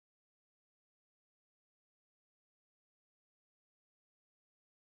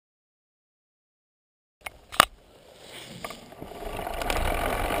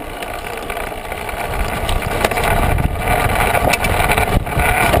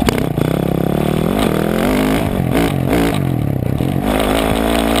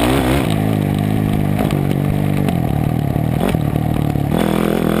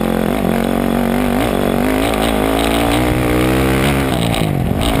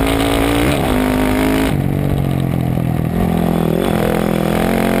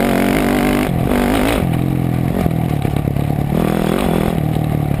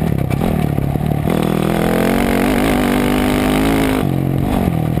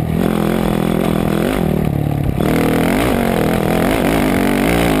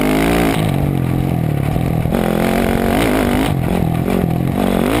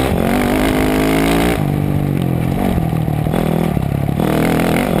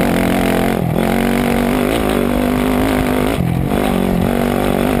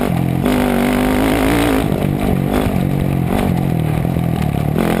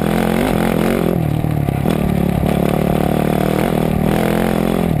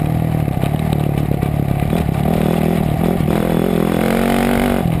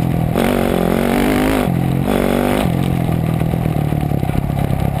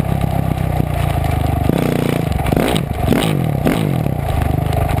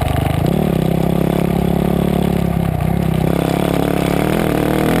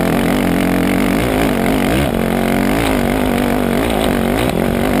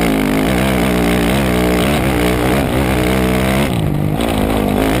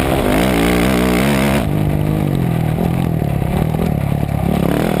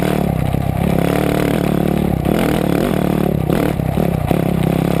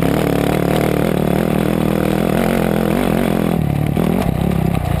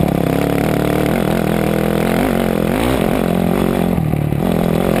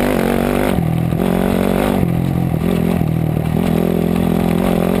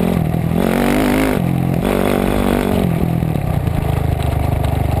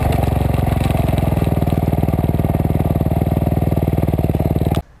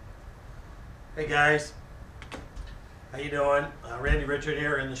guys, how you doing? Randy Richard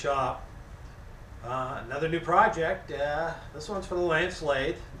here in the shop. Another new project. This one's for the Lance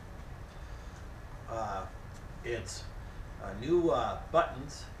Lathe. It's new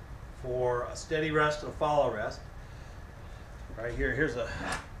buttons for a steady rest and a follow rest. Right here, here's the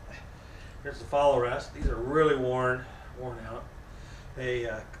follow rest. These are really worn out. They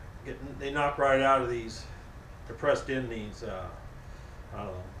knock right out of these. They're pressed in these. I don't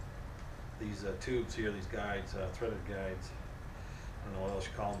know. These tubes here, these guides, threaded guides. I don't know what else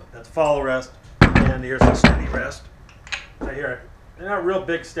you call them, but that's a follow rest. And here's a steady rest. Right here. They're not real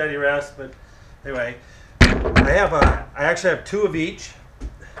big steady rests, but anyway, I actually have two of each.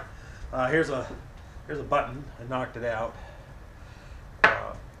 Here's a button. I knocked it out.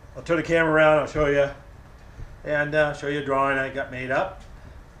 I'll turn the camera around. I'll show you, and show you a drawing I got made up,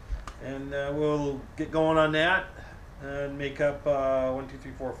 and we'll get going on that and make up 1, 2,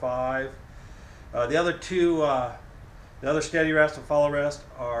 3, 4, 5. The other two, the other steady rest and follow rest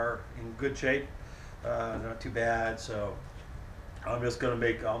are in good shape, not too bad. So I'm just gonna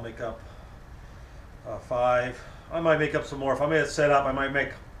I'll make up 5. I might make up some more. If I made it set up, I might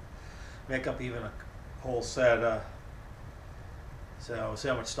make up even a whole set. So we'll see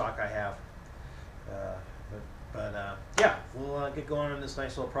how much stock I have. Yeah, we'll get going on this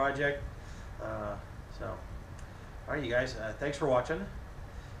nice little project. So, all right, you guys, thanks for watching,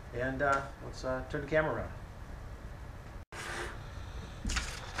 and let's turn the camera around.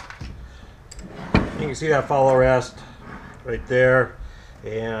 You can see that follow rest right there,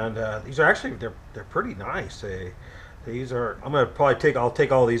 and these are actually they're pretty nice. These are, I'll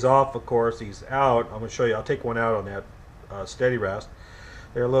take all these off, of course. These out. I'm gonna show you. I'll take one out on that steady rest.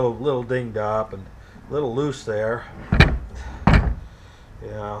 They're a little dinged up and a little loose there.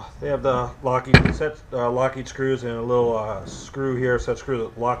 Yeah, they have the locking screws and a little screw here, set screw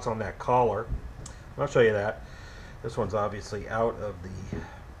that locks on that collar. I'll show you that. This one's obviously out of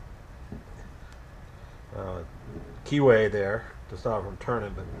the keyway there to stop from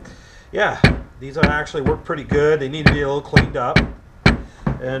turning, but yeah, these actually work pretty good. They need to be a little cleaned up,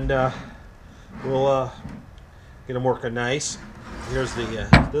 and we'll get them working nice. Here's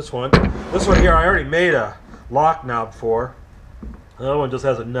the this one here I already made a lock knob for. The other one just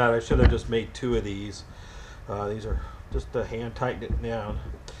has a nut. I should have just made 2 of these. These are just to hand tighten it down.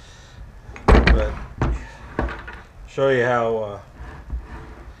 But show you how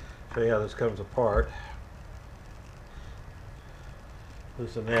this comes apart.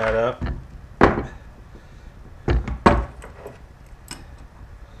 Loosen that up.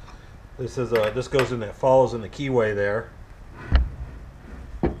 This goes in that follows in the keyway there.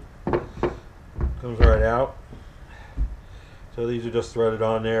 Comes right out. So these are just threaded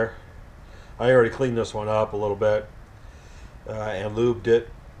on there. I already cleaned this one up a little bit and lubed it.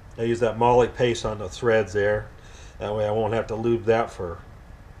 I use that moly paste on the threads there. That way I won't have to lube that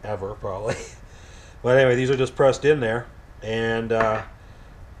forever probably. But anyway, these are just pressed in there, and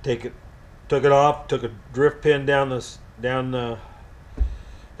took it off. Took a drift pin down the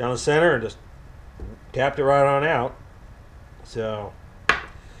center and just tapped it right on out. So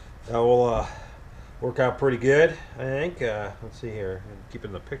that will work out pretty good, I think. Let's see here, I'm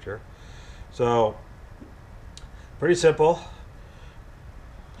keeping the picture. So pretty simple.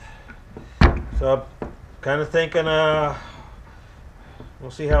 So I'm kind of thinking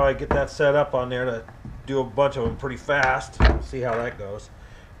we'll see how I get that set up on there to do a bunch of them pretty fast. See how that goes.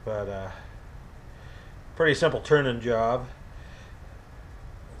 But pretty simple turning job.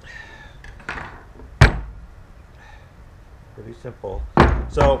 Pretty simple.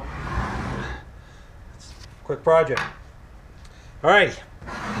 So quick project. All right,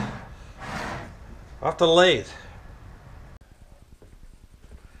 off to the lathe.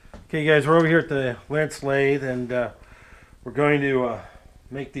 Okay, guys, we're over here at the Lance Lathe, and we're going to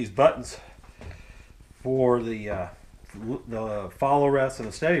make these buttons for the follow rest and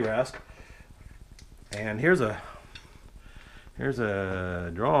the steady rest. And here's a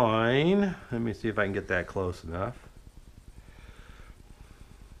drawing. Let me see if I can get that close enough.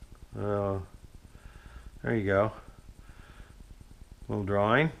 There you go. Little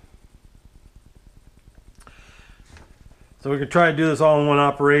drawing. So we could try to do this all in one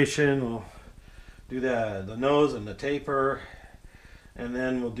operation. We'll do the nose and the taper, and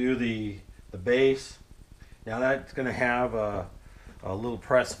then we'll do the base. Now that's going to have a little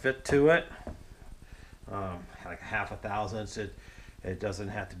press fit to it, like 1/2 thousandths. It doesn't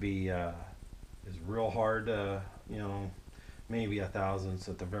have to be it's real hard, you know. Maybe 1/1000ths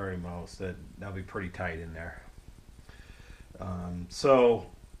at the very most. That'll be pretty tight in there. So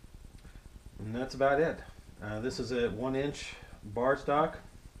and that's about it. This is a 1-inch bar stock,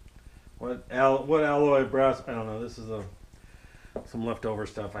 what alloy brass? I don't know. This is some leftover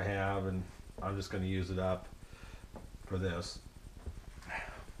stuff I have, and I'm just going to use it up for this.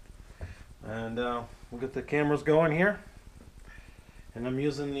 And we'll get the cameras going here. And I'm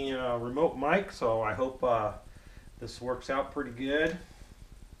using the remote mic, so I hope this works out pretty good.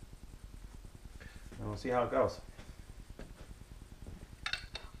 And we'll see how it goes.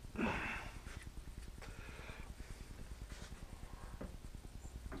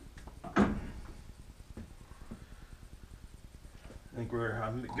 I think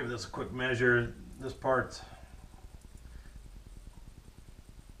I'm going to give this a quick measure. This part's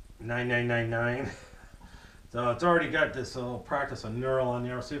 9999. So it's already got this little practice on knurl on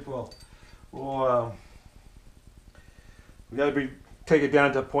there. See if we got to take it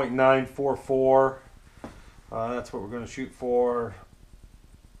down to 0.944. That's what we're going to shoot for.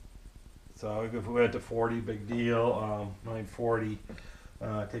 So if we went to 40, big deal. 940,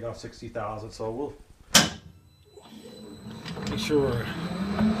 take off 60,000. So we'll make sure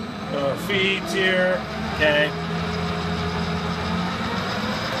our feeds here. Okay.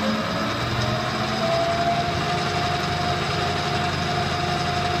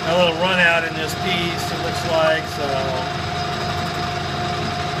 A little run out in this piece, it looks like, so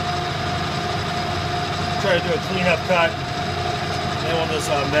try to do a cleanup cut, then we'll just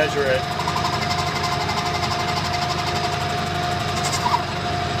measure it.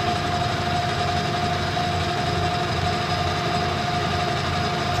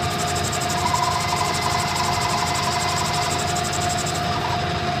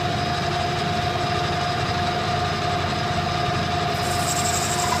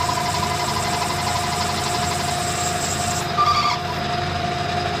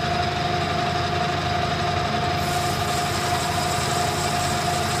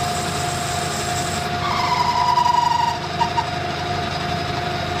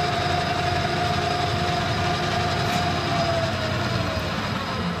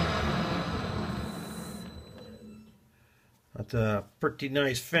 That's a pretty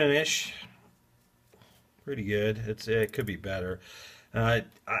nice finish. Pretty good. It could be better. I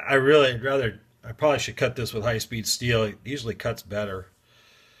probably should cut this with high-speed steel. It usually cuts better.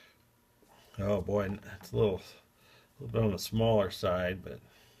 Oh boy, it's a little bit on the smaller side, but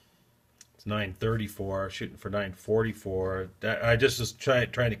it's 934. Shooting for 944. I just was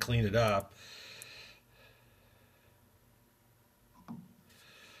trying to clean it up.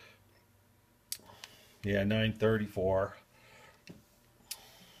 Yeah, 934.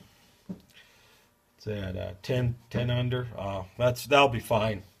 It's at 10 under. That'll be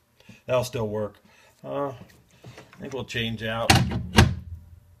fine. That'll still work. I think we'll change out.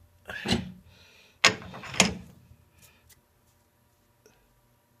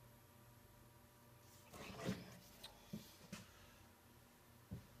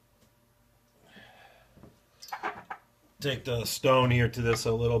 Take the stone here to this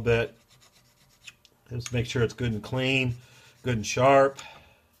a little bit. Just make sure it's good and clean, good and sharp.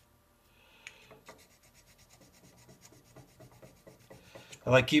 I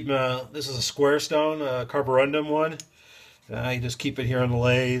like keeping this is a square stone, a carborundum one. You just keep it here on the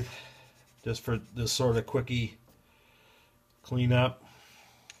lathe, just for this sort of quickie cleanup.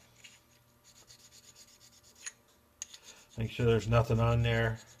 Make sure there's nothing on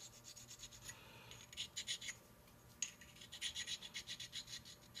there.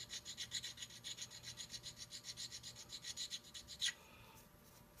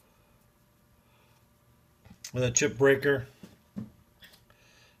 With a chip breaker.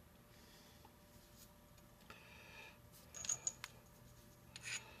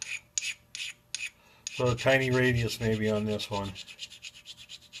 So a tiny radius maybe on this one.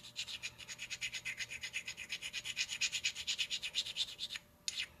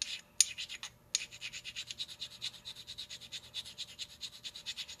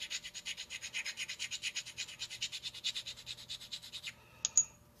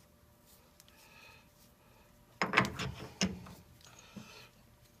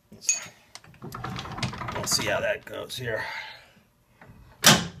 We'll see how that goes here.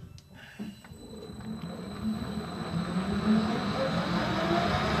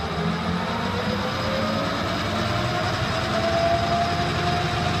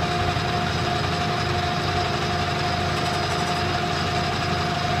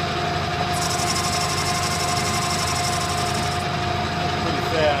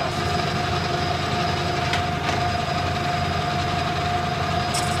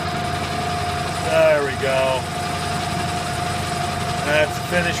 There we go. That's the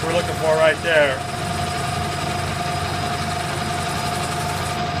finish we're looking for right there.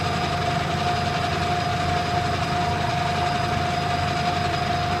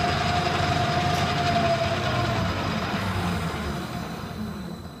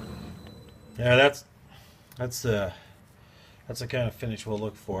 Yeah, that's the kind of finish we'll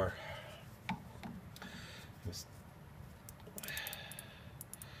look for.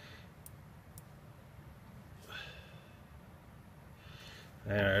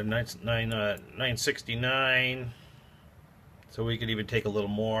 Nine 969. So we could even take a little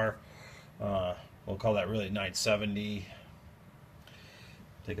more. We'll call that really 970.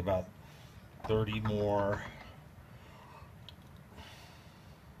 Take about 30 more.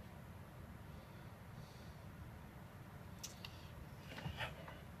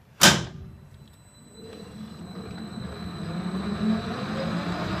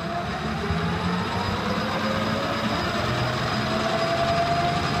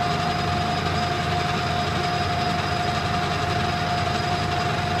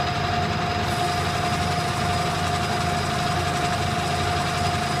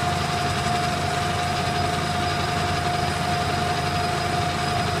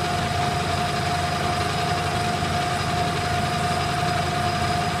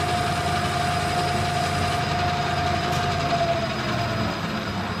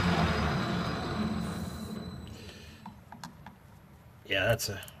 Yeah,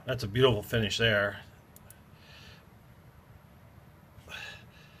 that's a beautiful finish there.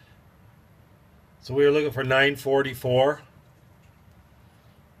 So we were looking for 944.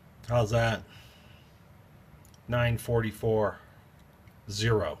 How's that? 944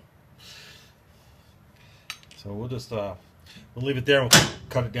 0. So we'll just we'll leave it there. We'll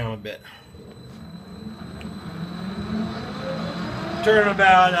cut it down a bit. Turn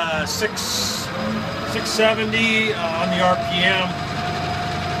about 670 on the RPM.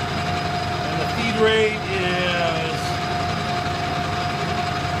 The feed rate is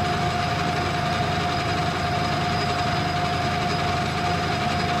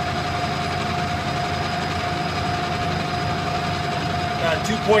about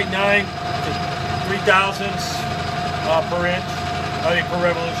 2.9 to 3 thousandths per inch, per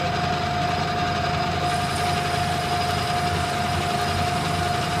revolution.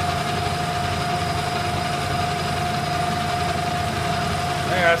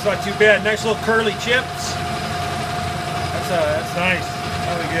 Yeah, that's not too bad. Nice little curly chips. That's nice.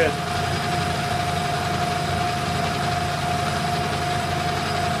 Really good.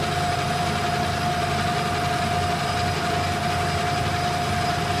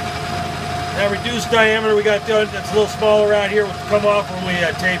 That reduced diameter we got done, that's a little smaller out here, will come off when we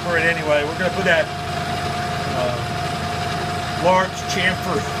taper it anyway. We're going to put that large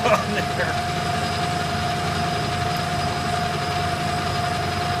chamfer on there.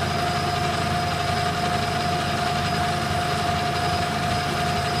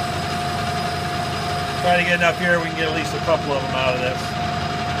 Try to get enough here, we can get at least a couple of them out of this.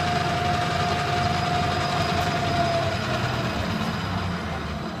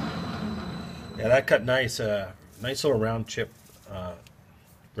 Yeah, that cut nice. Nice little round chip.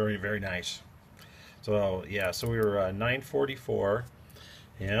 Very, very nice. So, yeah, so we were 944.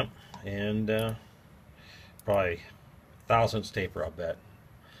 Yep, and probably thousandths taper, I'll bet.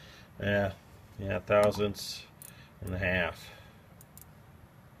 Yeah, thousandths and a half.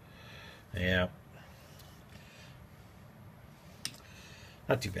 Yeah.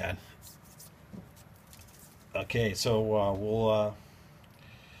 Not too bad. Okay, so we'll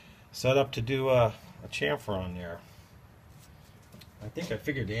set up to do a chamfer on there. I think I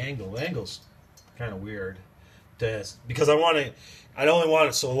figured the angle. The angle's kind of weird, because I only want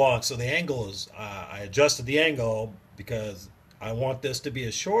it so long. So the angle is I adjusted the angle because I want this to be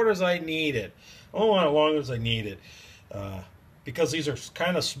as short as I need it. I don't want it as long as I need it. Because these are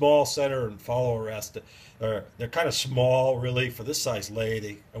kind of small center and follow arrest. They're kind of small, really, for this size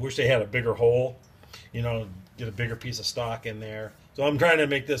lathe. I wish they had a bigger hole, you know, get a bigger piece of stock in there. So I'm trying to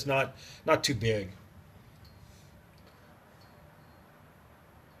make this not too big.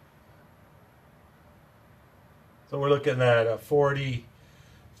 So we're looking at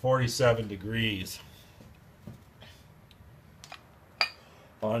 47 degrees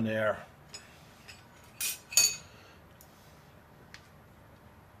on there.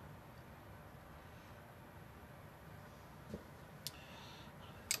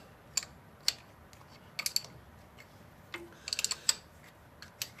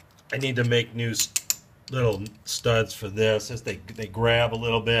 I need to make new little studs for this. As they grab a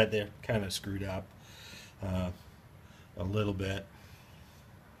little bit, they're kind of screwed up a little bit.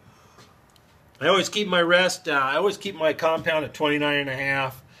 I always keep my rest. I always keep my compound at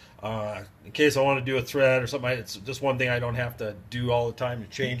 29.5 in case I want to do a thread or something. It's just one thing I don't have to do all the time to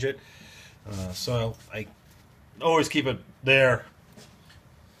change it. So I always keep it there.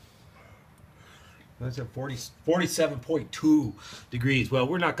 That's at 47.2 degrees. Well,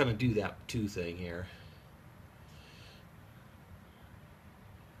 we're not going to do that 2 thing here.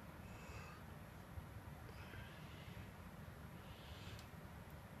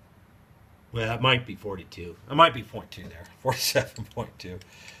 Well, it might be 42. It might be 0.2 there. 47.2.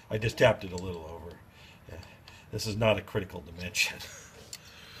 I just tapped it a little over. Yeah. This is not a critical dimension.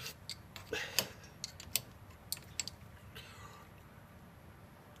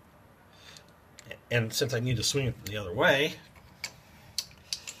 And since I need to swing it the other way,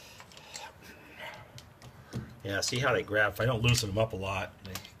 yeah, see how they grab? If I don't loosen them up a lot,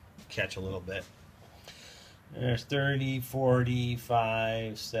 they catch a little bit. There's 30, 40,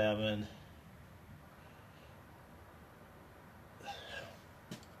 5, 7.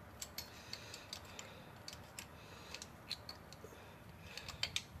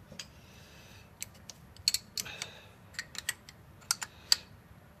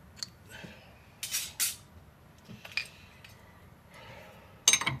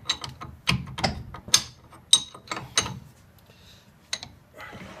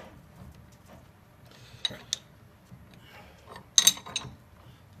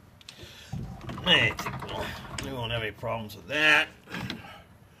 I think we won't have any problems with that.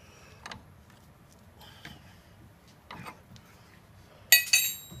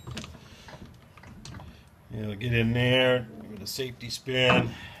 You know, get in there, give it a safety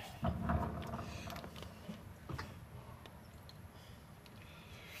spin.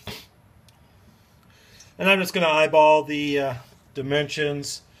 And I'm just going to eyeball the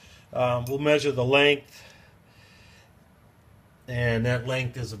dimensions. We'll measure the length. And that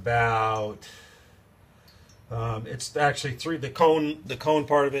length is about, it's actually the cone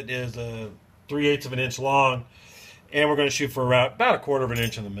part of it is 3/8 of an inch long. And we're going to shoot for about 1/4 of an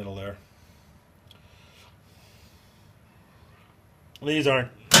inch in the middle there.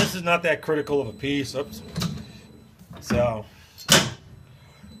 This is not that critical of a piece. Oops. So.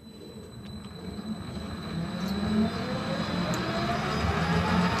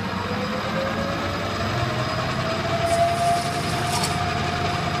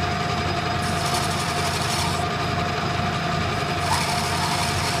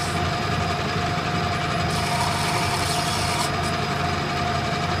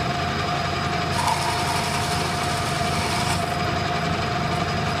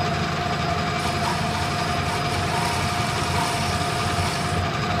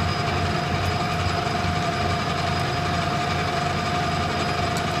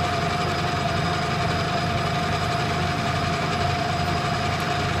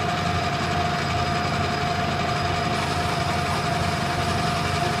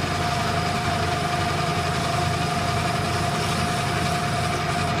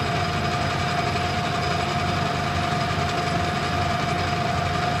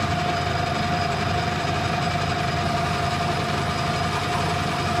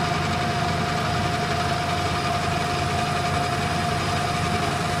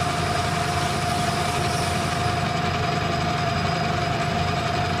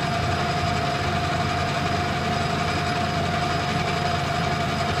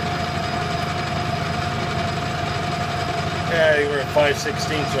 Yeah, we're at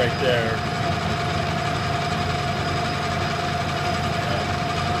 5/16 right there. Yeah.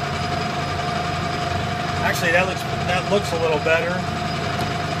 Actually, that looks a little better.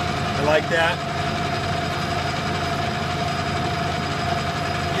 I like that.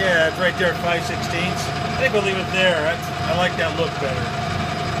 Yeah, it's right there at 5/16. I think we'll leave it there. I like that look better.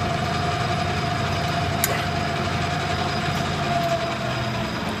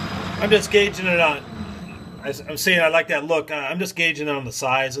 I'm just gauging it on. I'm saying I like that look. I'm just gauging on the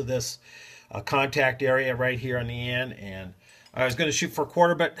size of this contact area right here on the end, and I was going to shoot for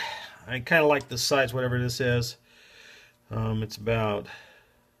 1/4, but I kind of like this size, whatever this is. It's about,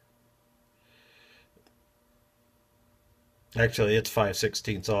 actually it's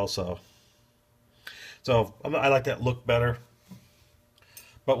 5/16 also. So I like that look better,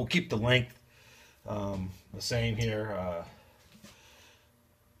 but we'll keep the length the same here.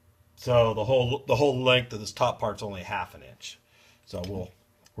 So the whole length of this top part's only 1/2 inch. So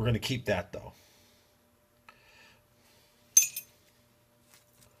we're going to keep that though.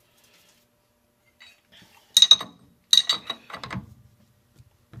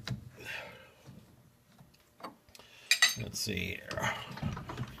 Let's see here.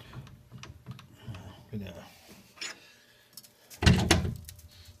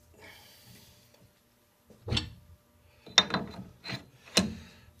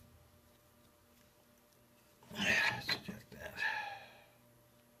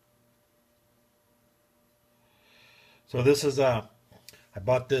 So this is I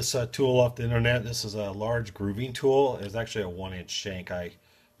bought this tool off the internet. This is a large grooving tool. It's actually a 1-inch shank. I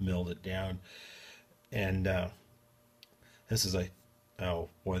milled it down. And this is a, oh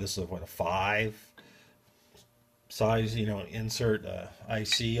boy, this is what, a 5 size, you know, insert.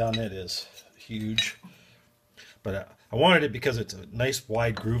 IC on it is huge. But I wanted it because it's a nice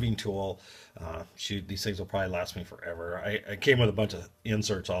wide grooving tool. Shoot, these things will probably last me forever. I came with a bunch of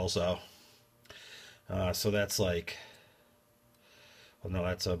inserts also. So that's like, well, no,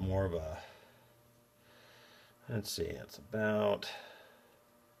 that's a more of a, let's see, it's about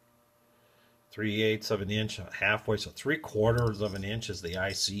 3/8 of an inch, halfway, so 3/4 of an inch is the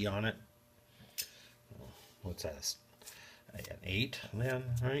IC on it. What's that? An 8 then,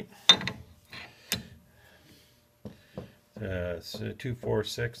 right? So 2, 4,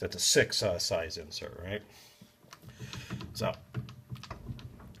 6. That's a 6 size insert, right? So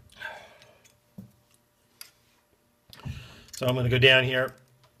I'm going to go down here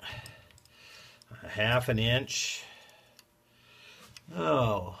a 1/2 inch.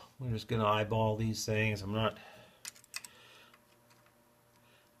 Oh, we're just going to eyeball these things. I'm not.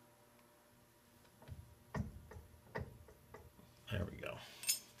 There we go.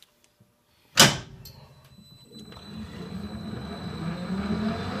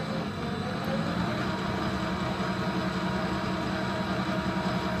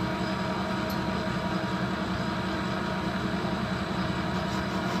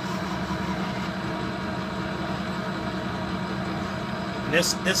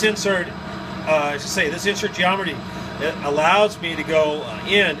 This insert, I should say, this insert geometry, it allows me to go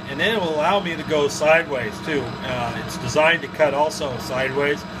in, and then it will allow me to go sideways too. It's designed to cut also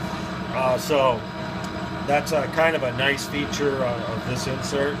sideways, so that's kind of a nice feature of this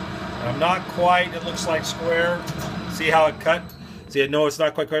insert. I'm not quite, it looks like square. See how it cut? See, no, it's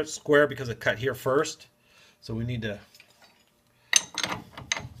not quite square because it cut here first. So we need to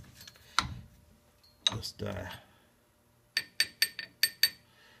just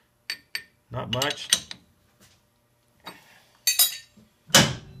not much.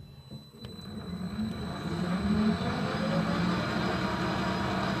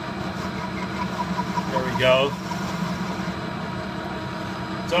 There we go.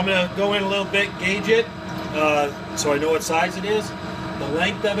 So I'm going to go in a little bit, gauge it, so I know what size it is. The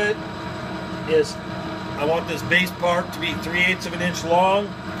length of it is, I want this base part to be 3/8 of an inch long.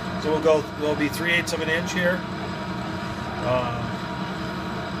 So we'll be 3/8 of an inch here.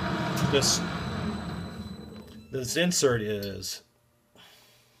 This insert is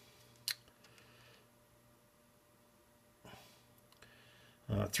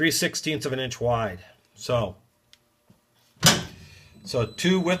 3/16 of an inch wide. So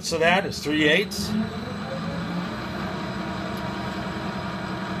 2 widths of that is 3/8.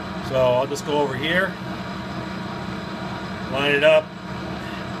 So I'll just go over here, line it up.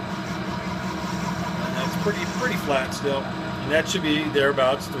 And that's pretty flat still. And that should be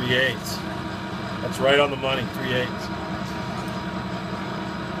thereabouts 3/8. That's right on the money, 3/8.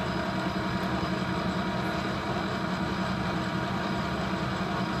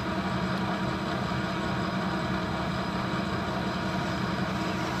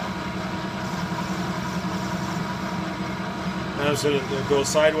 I'm just going to go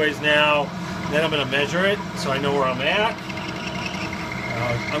sideways now. Then I'm going to measure it so I know where I'm at.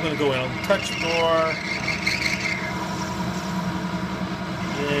 I'm going to go in a touch more.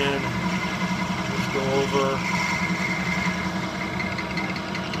 And just go over.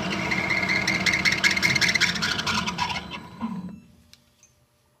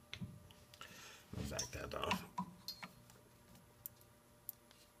 Back that off.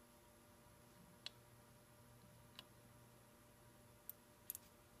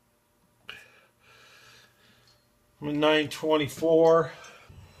 I'm 924.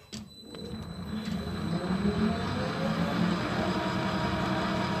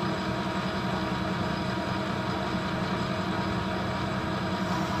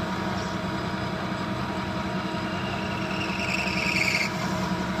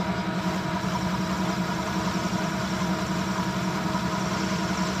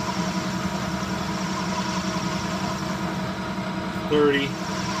 $30,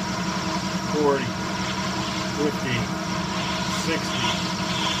 $40, $50, $60,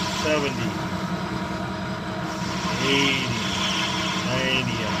 $70, $80,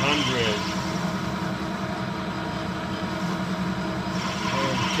 $90, $100,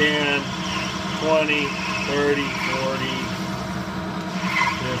 $10, $20, $30, $40,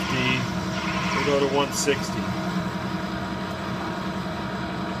 $50. We'll go to $160.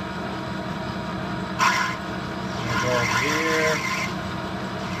 We'll go over here.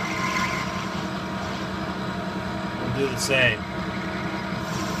 Do the same.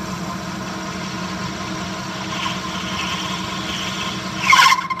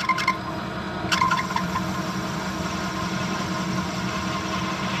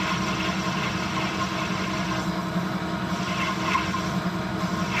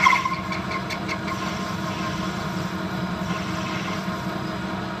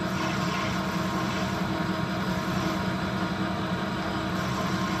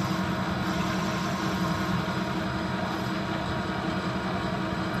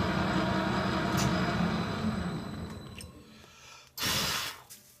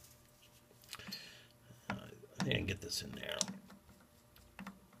 this in there.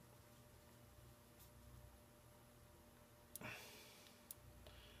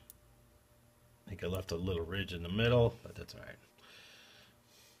 I think I left a little ridge in the middle, but that's all right.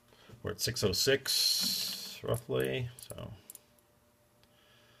 We're at 606 roughly, so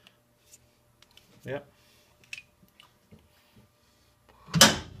yep.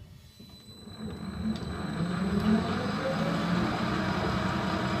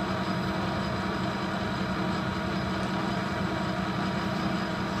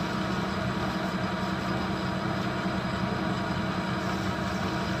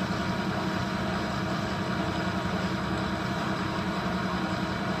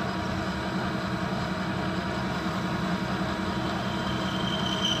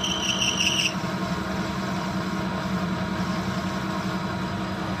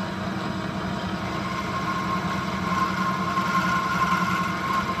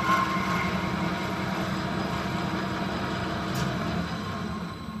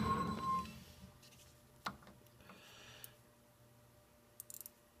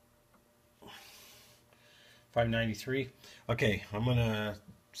 $593. Okay, I'm gonna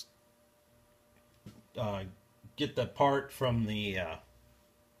get the part from the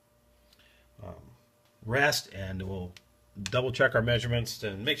rest, and we'll double check our measurements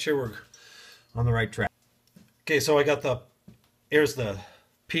and make sure we're on the right track. Okay, so I got here's the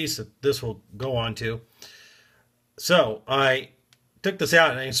piece that this will go onto. So I took this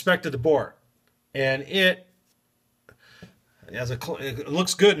out and I inspected the board, and it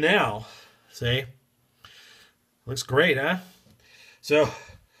looks good now. See? Looks great, huh? So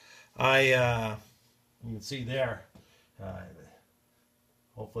you can see there,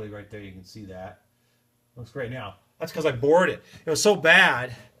 hopefully right there you can see that. Looks great now. That's because I bored it. It was so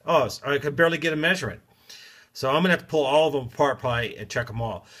bad, I could barely get a measurement. So I'm gonna have to pull all of them apart probably and check them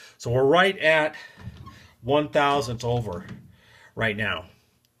all. So we're right at 1/1000th over right now.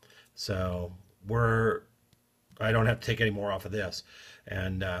 So I don't have to take any more off of this,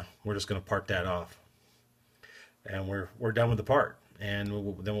 and we're just gonna part that off. And we're done with the part, and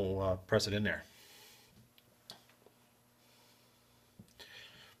then we'll press it in there.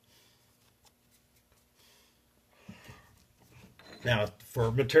 Now,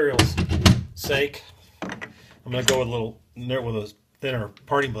 for materials' sake, I'm going to go with a thinner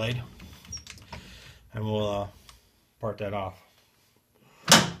parting blade, and we'll part that off.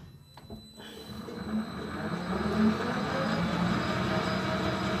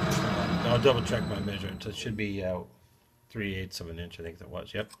 I'll double check my measurements. It should be 3/8 of an inch, I think that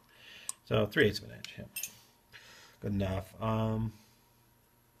was. Yep. So 3/8 of an inch. Yep. Good enough. I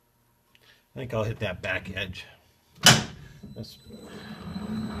think I'll hit that back edge. Just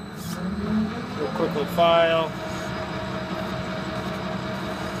real quick with file.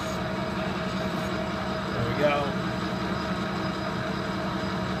 There we go.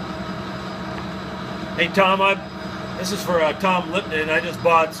 Hey Tom, this is for Tom Lipton. I just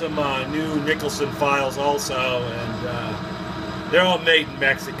bought some new Nicholson files also, and they're all made in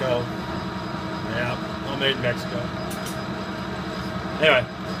Mexico. Yeah, all made in Mexico. Anyway.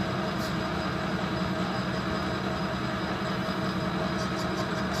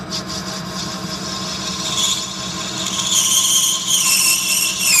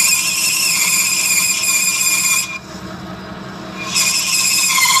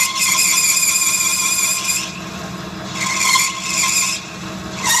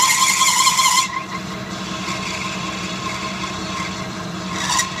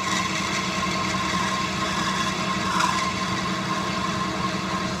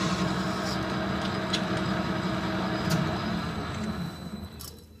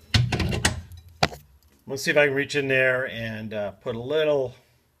 Let's see if I can reach in there and put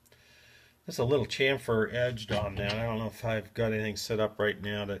just a little chamfer edged on that. I don't know if I've got anything set up right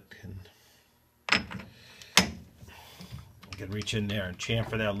now that I can reach in there and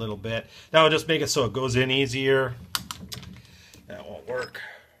chamfer that a little bit. That will just make it so it goes in easier. That won't work.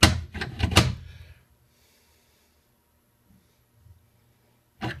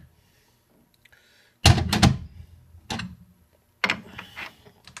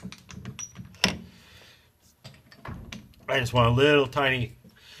 I just want a little tiny,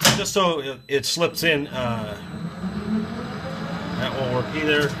 just so it slips in. That won't work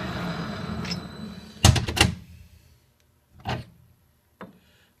either.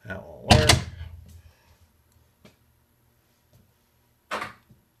 That won't work.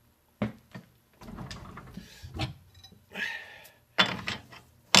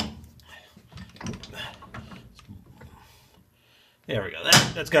 There we go.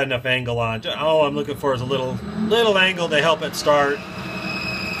 That's got enough angle on. All I'm looking for is a little angle to help it start.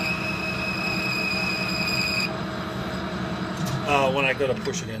 when I go to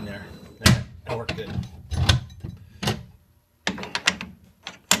push it in there. That worked good.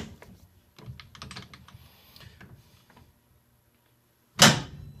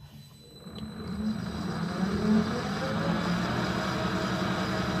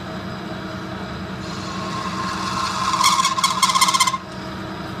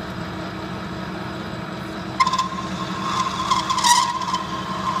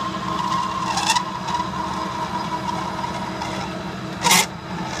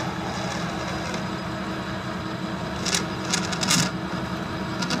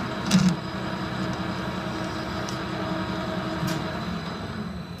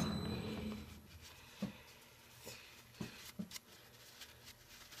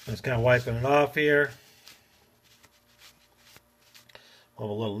 Just kind of wiping it off here. I'll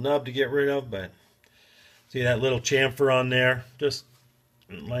have a little nub to get rid of, but see that little chamfer on there? Just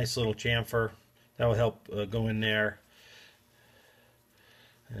a nice little chamfer. That will help go in there.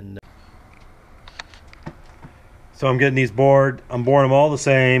 And so I'm getting these bored. I'm boring them all the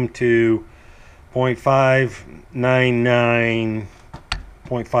same to 0.599,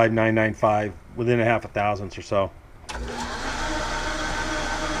 0.5995 within a half a thousandths or so.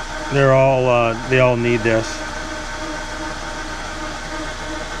 They're all they all need this.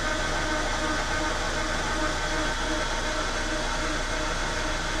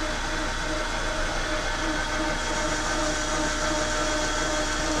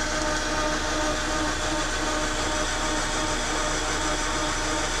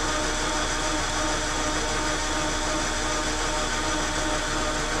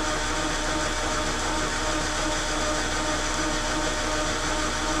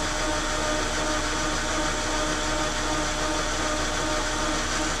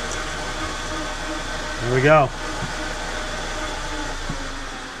 Here we go.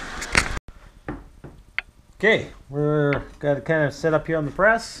 Okay, we're got to kind of set up here on the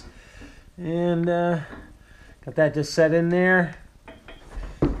press, and got that just set in there.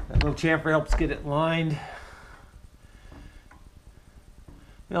 That little chamfer helps get it lined.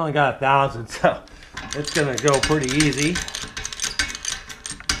 We only got 1,000, so it's gonna go pretty easy.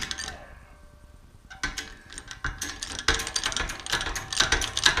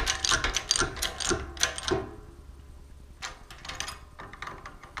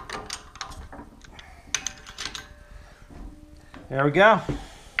 There we go.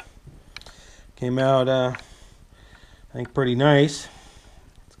 Came out, I think, pretty nice.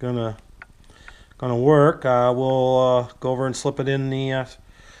 It's gonna work. We'll go over and slip it in the.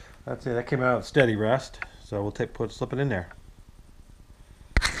 That's it. That came out of steady rest, so we'll slip it in there.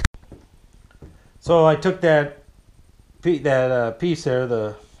 So I took that piece there,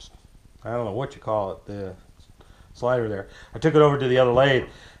 the I don't know what you call it, the slider there. I took it over to the other lathe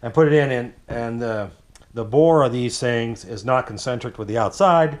and put it in, and the bore of these things is not concentric with the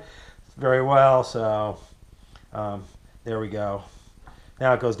outside very well, so there we go.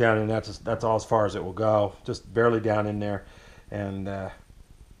 Now it goes down, and that's all as far as it will go, just barely down in there, and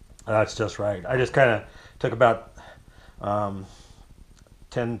that's just right. I just kind of took about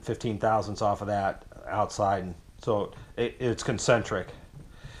 10-15 thousandths off of that outside, and so it's concentric.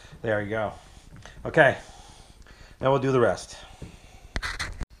 There you go. Okay, now we'll do the rest.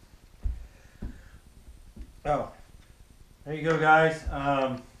 Oh, there you go, guys.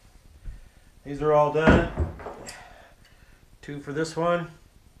 These are all done. 2 for this one.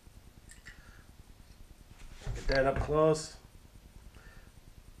 Get that up close.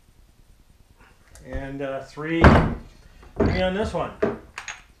 And 3 on this one.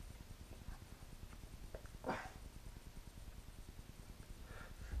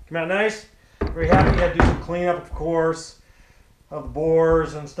 Came out nice. Very happy. Had to do some cleanup, of course, of the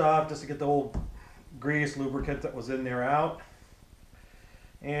bores and stuff, just to get the old grease lubricant that was in there out.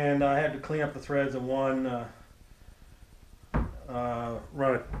 And I had to clean up the threads of one,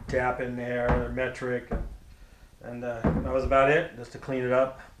 run a tap in there, metric, and that was about it, just to clean it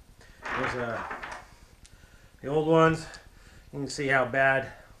up. There's the old ones. You can see how bad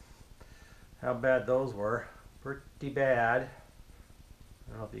those were. Pretty bad.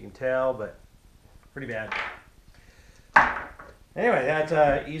 I don't know if you can tell, but pretty bad. Anyway, that's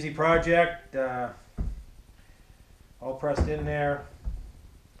an easy project. All pressed in there.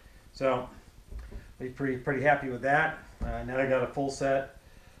 So, be pretty happy with that. Now I got a full set.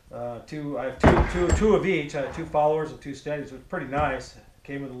 I have two of each. I have 2 followers and 2 steadies. It was pretty nice.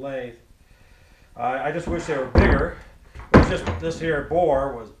 Came with a lathe. I just wish they were bigger. It's just this here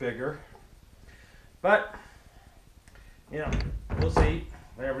bore was bigger. But, you know, we'll see.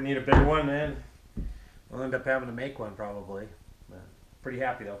 If I ever need a bigger one, then we'll end up having to make one probably. Pretty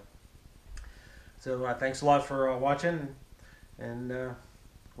happy though. So thanks a lot for watching, and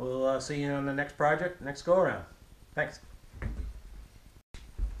we'll see you on the next project, next go around. Thanks.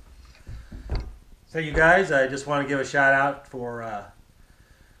 So you guys, I just want to give a shout out for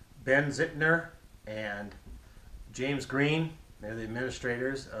Ben Zittner and James Green. They're the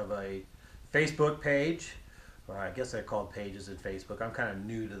administrators of a Facebook page, or I guess they're called pages in Facebook. I'm kind of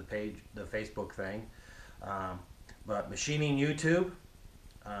new to the Facebook thing, but Machining YouTube.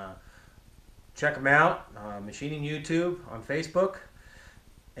 Check them out, Machining YouTube on Facebook,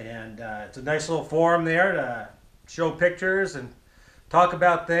 and it's a nice little forum there to show pictures and talk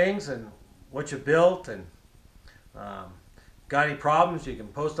about things and what you built, and got any problems, you can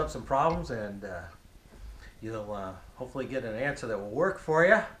post up some problems, and you'll hopefully get an answer that will work for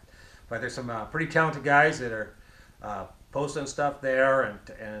you. But there's some pretty talented guys that are posting stuff there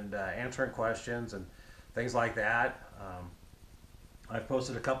and answering questions and things like that. I've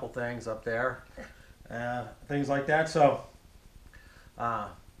posted a couple things up there, things like that. So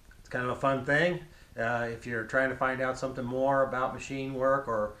it's kind of a fun thing. If you're trying to find out something more about machine work,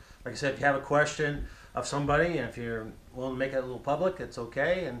 or like I said, if you have a question of somebody, and if you're willing to make it a little public, it's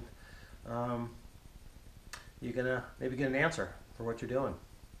okay, and you can maybe get an answer for what you're doing.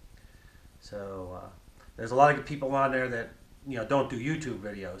 So there's a lot of good people on there that don't do YouTube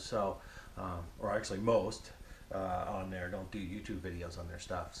videos. So, or actually most on there don't do YouTube videos on their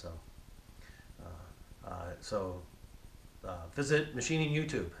stuff. So, visit Machining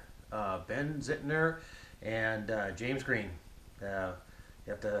YouTube. Ben Zittner and James Green. You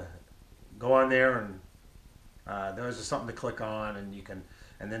have to go on there, and there's just something to click on, and you can,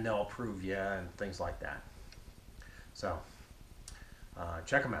 and then they'll approve you and things like that. So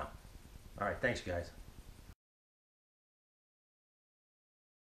check them out. All right, thanks, guys.